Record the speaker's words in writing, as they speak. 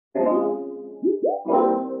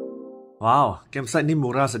Wow, campsite ini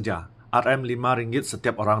murah saja. RM5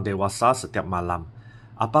 setiap orang dewasa setiap malam.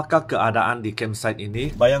 Apakah keadaan di campsite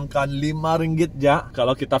ini? Bayangkan RM5 ya.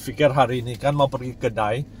 Kalau kita fikir hari ini kan mau pergi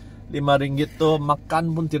kedai, RM5 tuh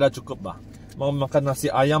makan pun tidak cukup bah. Mau makan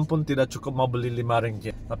nasi ayam pun tidak cukup, mau beli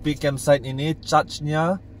RM5. Tapi campsite ini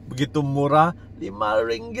charge-nya begitu murah,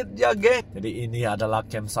 RM5 ya geng. Jadi ini adalah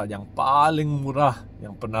campsite yang paling murah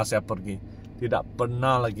yang pernah saya pergi. Tidak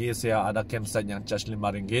pernah lagi saya ada campsite yang charge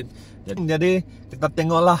RM5. Jadi kita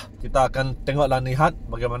tengoklah. Kita akan tengoklah, lihat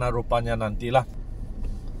bagaimana rupanya nantilah.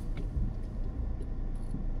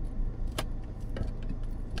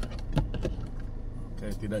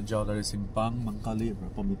 Oke, tidak jauh dari simpang Mangkali.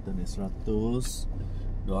 Berapa meter ni? 100,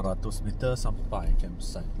 200 meter sampai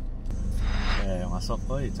campsite. Oke, masuk.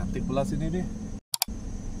 Oi, cantik pula sini ni.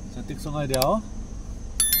 Cantik sungai dia oh.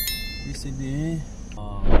 Di sini.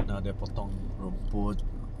 Oh, nah dia potong rumput.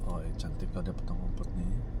 Oh, cantik lah dia potong rumput ni.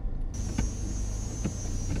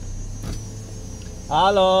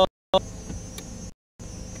 Halo.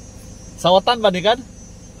 Sawatan ni kan?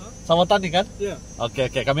 Sawatan ni kan? Ya. Oke,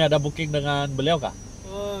 kami ada booking dengan beliau kah?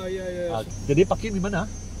 Oh, ya. Jadi parking di mana?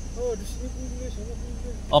 Oh, di sini pun boleh, sana pun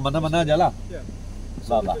boleh. Oh, mana-mana aja lah. Ya.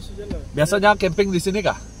 Sabah. Biasanya camping di sini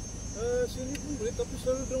kah? Sini pun boleh, tapi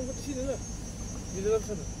selalu dorang buat di sini lah. Di dalam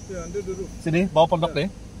sana. Ya, anda duduk. Sini, bawah pondok ni.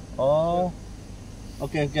 Oh.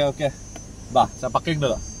 Oke. Bah, saya parking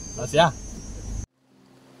dulu. Makasih ya.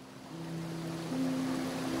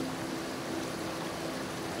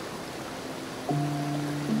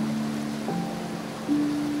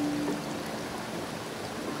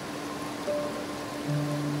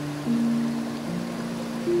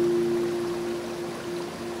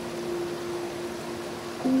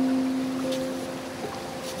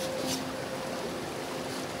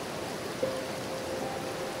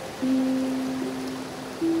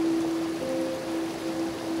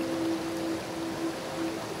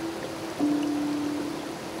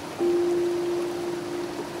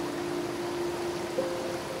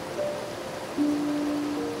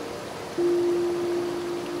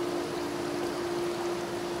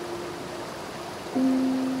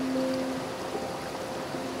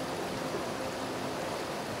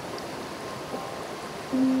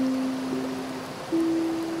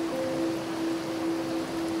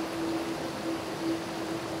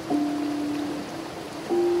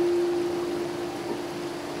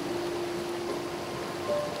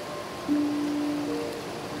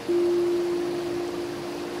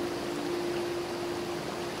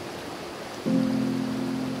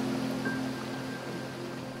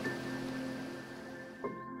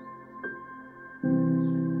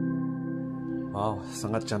 Wow,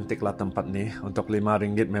 sangat cantiklah tempat ni. Untuk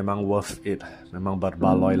RM5 memang worth it. Memang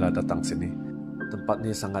berbaloi lah datang sini. Tempat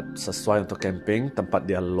ni sangat sesuai untuk camping. Tempat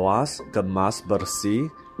dia luas, kemas, bersih.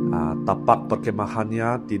 Tapak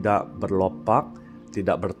perkhemahannya tidak berlopak,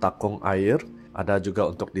 tidak bertakung air. Ada juga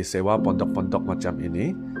untuk disewa pondok-pondok macam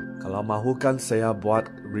ini. Kalau mahukan saya buat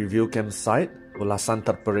review campsite, ulasan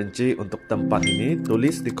terperinci untuk tempat ini,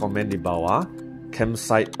 tulis di komen di bawah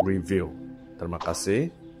campsite review. Terima kasih.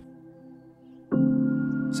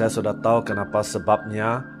 Saya sudah tahu kenapa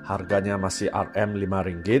sebabnya harganya masih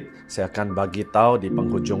RM5. Saya akan bagi tahu di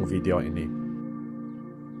penghujung video ini.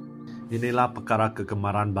 Inilah perkara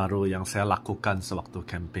kegemaran baru yang saya lakukan sewaktu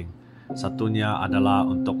camping. Satunya adalah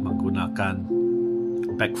untuk menggunakan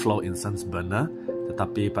backflow incense burner.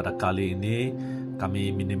 Tetapi pada kali ini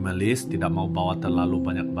kami minimalis, tidak mau bawa terlalu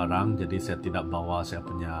banyak barang. Jadi saya tidak bawa saya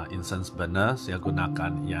punya incense burner. Saya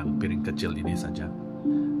gunakan yang piring kecil ini saja.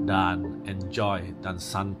 Dan enjoy dan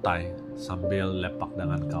santai sambil lepak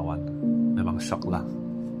dengan kawan. Memang syok lah.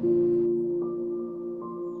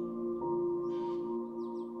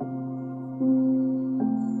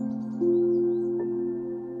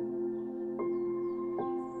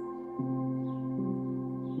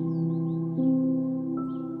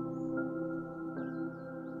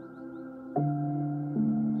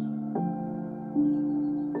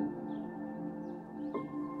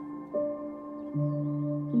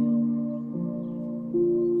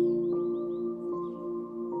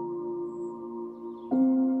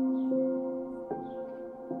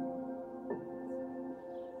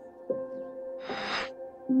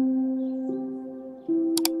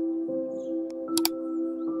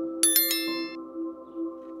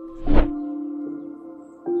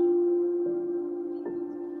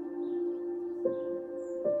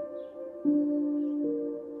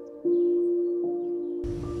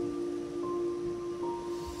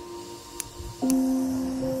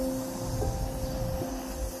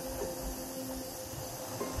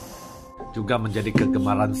 juga menjadi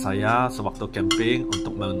kegemaran saya sewaktu camping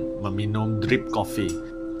untuk meminum drip coffee.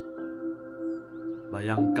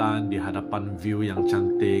 Bayangkan di hadapan view yang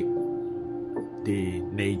cantik, di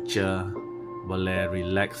nature, boleh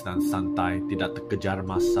relax dan santai, tidak terkejar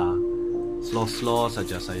masa. Slow-slow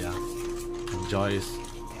saja saya enjoy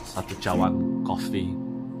satu cawan kopi.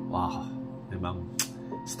 Wow, memang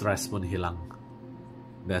stres pun hilang.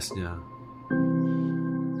 Bestnya.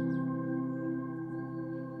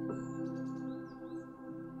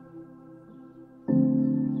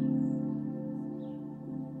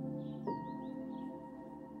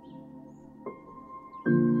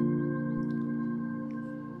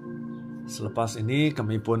 Selepas ini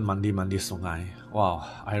kami pun mandi-mandi sungai. Wow,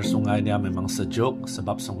 air sungai dia memang sejuk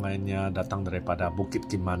sebab sungainya datang daripada Bukit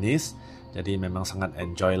Kimanis. Jadi memang sangat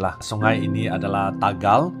enjoy lah. Sungai ini adalah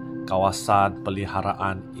Tagal, kawasan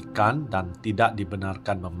peliharaan ikan dan tidak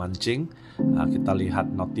dibenarkan memancing. Kita lihat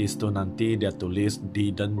notis tu nanti dia tulis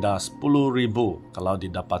didenda 10,000 kalau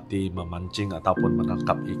didapati memancing ataupun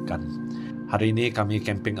menangkap ikan. Hari ini kami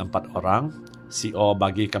camping 4 orang. CEO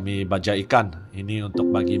bagi kami baja ikan. Ini untuk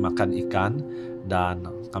bagi makan ikan. Dan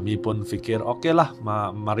kami pun fikir, okey lah,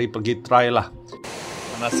 mari pergi try lah.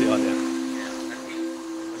 Mana CEO dia?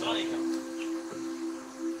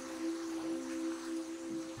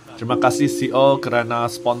 Terima kasih CEO kerana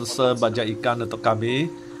sponsor baja ikan untuk kami.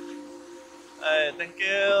 Thank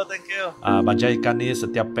you. Baja ikan ni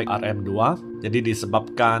setiap pack RM2. Jadi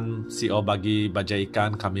disebabkan CEO bagi baja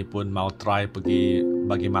ikan, kami pun mau try pergi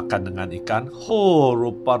bagi makan dengan ikan.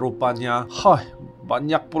 Rupa-rupanya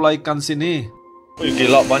banyak pula ikan sini.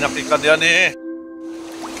 Gila, banyak ikan dia ni.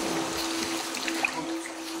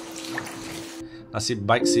 Nasib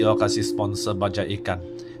baik CEO kasih sponsor baja ikan.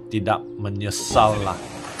 Tidak menyesal lah.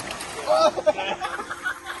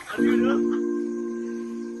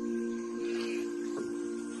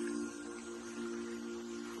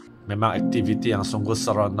 Memang aktiviti yang sungguh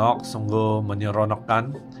seronok, sungguh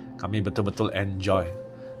menyeronokkan. Kami betul-betul enjoy.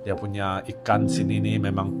 Dia punya ikan sini ni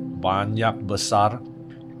memang banyak besar.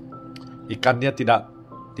 Ikan dia tidak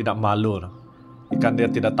malu. Ikan dia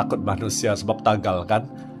tidak takut manusia sebab Tagal kan.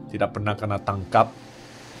 Tidak pernah kena tangkap.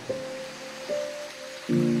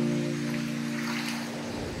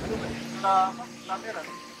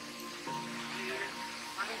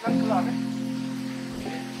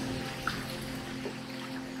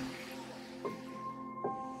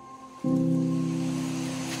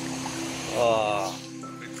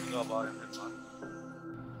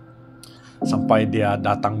 Sampai dia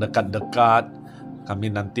datang dekat-dekat, kami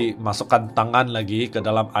nanti masukkan tangan lagi ke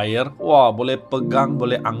dalam air. Wah, boleh pegang,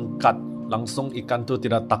 boleh angkat. Langsung ikan tu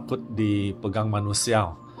tidak takut dipegang manusia.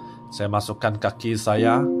 Saya masukkan kaki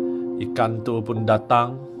saya, ikan tu pun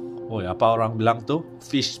datang. Oh, apa orang bilang tu?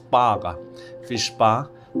 Fish pa kah? Fish pa.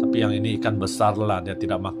 Tapi yang ini ikan besar lah. Dia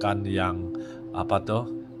tidak makan yang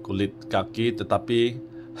kulit kaki, tetapi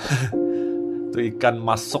tu ikan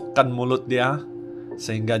masukkan mulut dia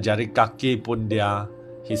sehingga jari kaki pun dia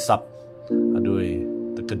hisap. Aduh,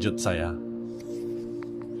 terkejut saya.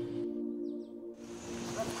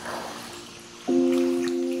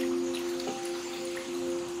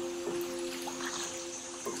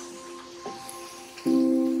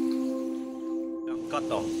 Angkat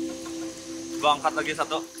dong. Coba angkat lagi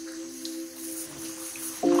satu.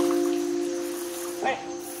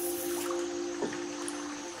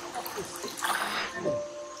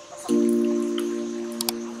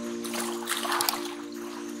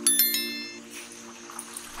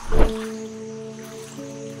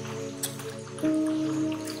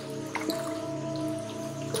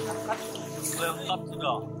 Lengkap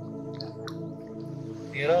sudah.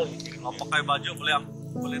 Kira kalau pakai baju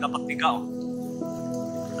boleh dapat 3.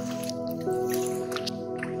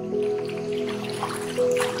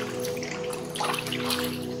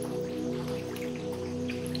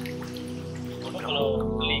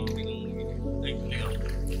 Kalau beli bilang kan.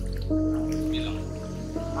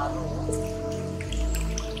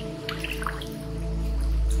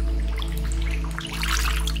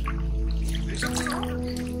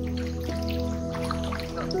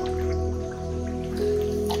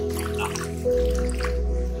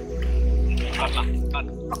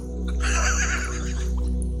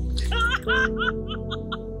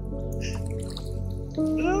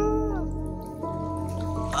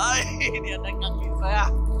 Dia naik kaki saya.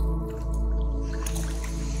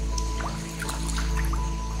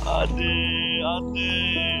 Adik.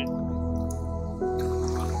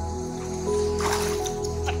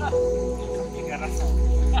 Tiga rasa.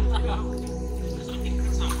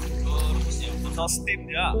 So steam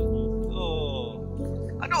dia. Oh.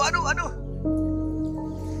 Aduh.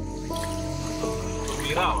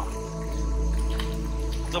 Murah.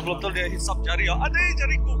 Betul-betul dia hisap jari ya. Ada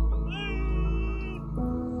jariku.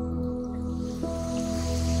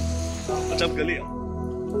 Macam kali ya.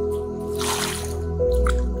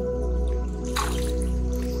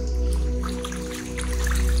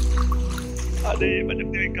 Ada banyak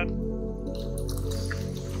dia ikan.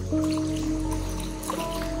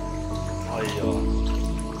 Oh iya.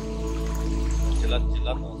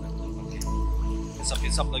 Jilat-jilat.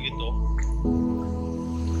 Hisap-hisap lagi tuh.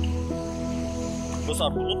 Besar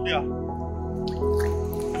mulut dia.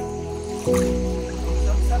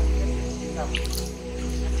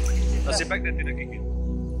 Nasib baik dia tidak gigit.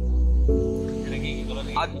 Tidak gigit kalau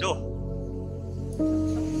dia. Aduh.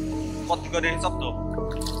 Kot juga dia hisap tuh.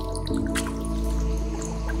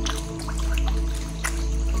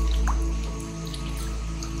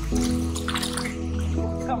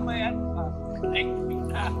 Sampai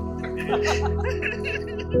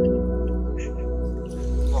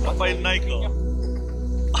Ngapain naik kok?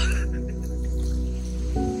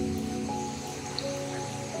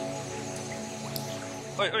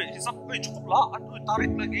 Oi, hisap, cukup lah. Aduh,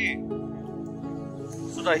 tarik lagi.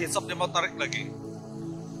 Sudah hisap dia mau tarik lagi.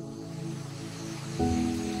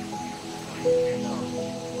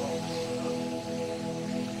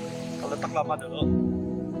 Kalau letak lama dulu.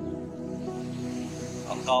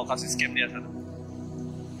 Kau kasih scan dia sana.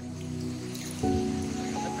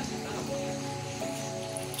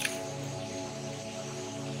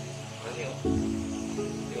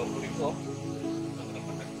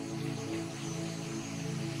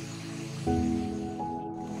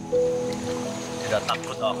 Tidak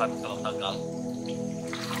takut akan kalau gagal.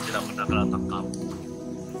 Tidak pernah kena tangkap.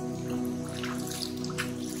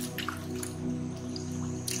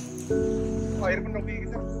 Oh, air penuh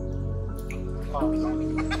kita.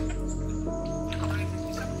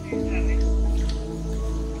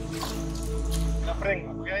 Prank,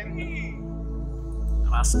 pakai air ini.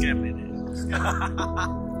 Keras game ini.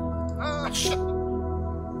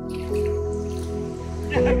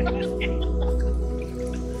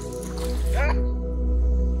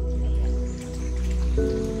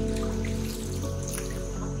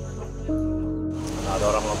 Ada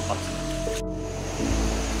orang lompat.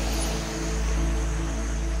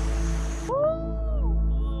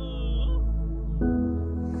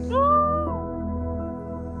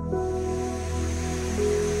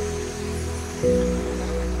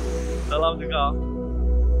 Dalam juga.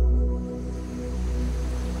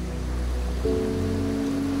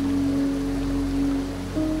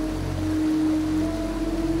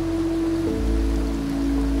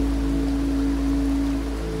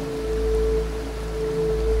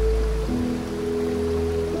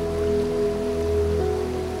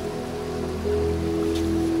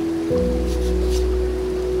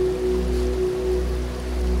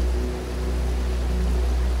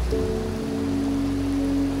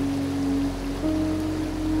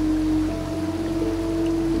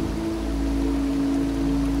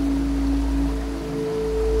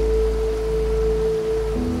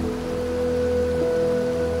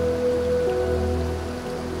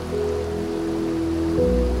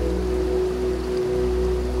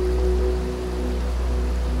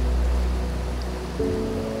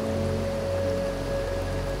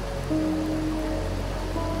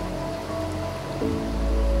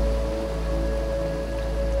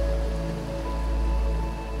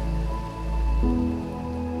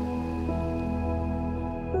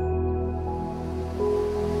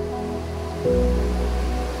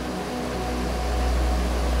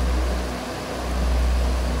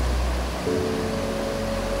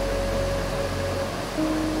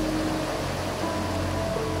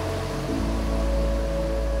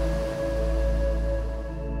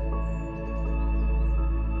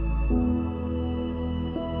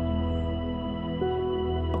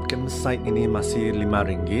 Campsite ini masih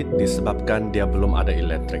RM5 disebabkan dia belum ada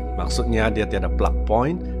elektrik. Maksudnya dia tiada plug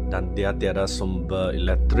point dan dia tiada sumber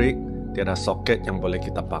elektrik, tiada soket yang boleh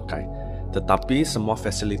kita pakai. Tetapi semua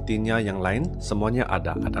fasilitinya yang lain semuanya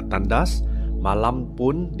ada. Ada tandas, malam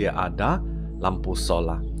pun dia ada lampu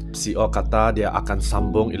solar. CEO kata dia akan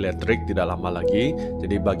sambung elektrik tidak lama lagi.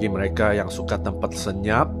 Jadi bagi mereka yang suka tempat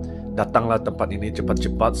senyap, datanglah tempat ini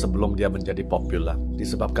cepat-cepat sebelum dia menjadi popular.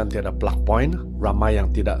 Disebabkan tiada plug point, ramai yang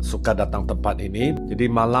tidak suka datang tempat ini. Jadi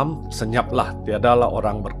malam senyaplah, tiadalah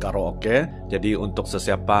orang berkaraoke. Jadi untuk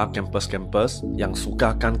sesiapa campers-campers yang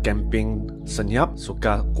sukakan camping senyap,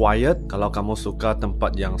 suka quiet, kalau kamu suka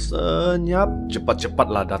tempat yang senyap,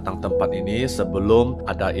 cepat-cepatlah datang tempat ini sebelum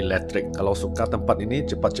ada elektrik. Kalau suka tempat ini,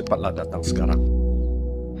 cepat-cepatlah datang sekarang.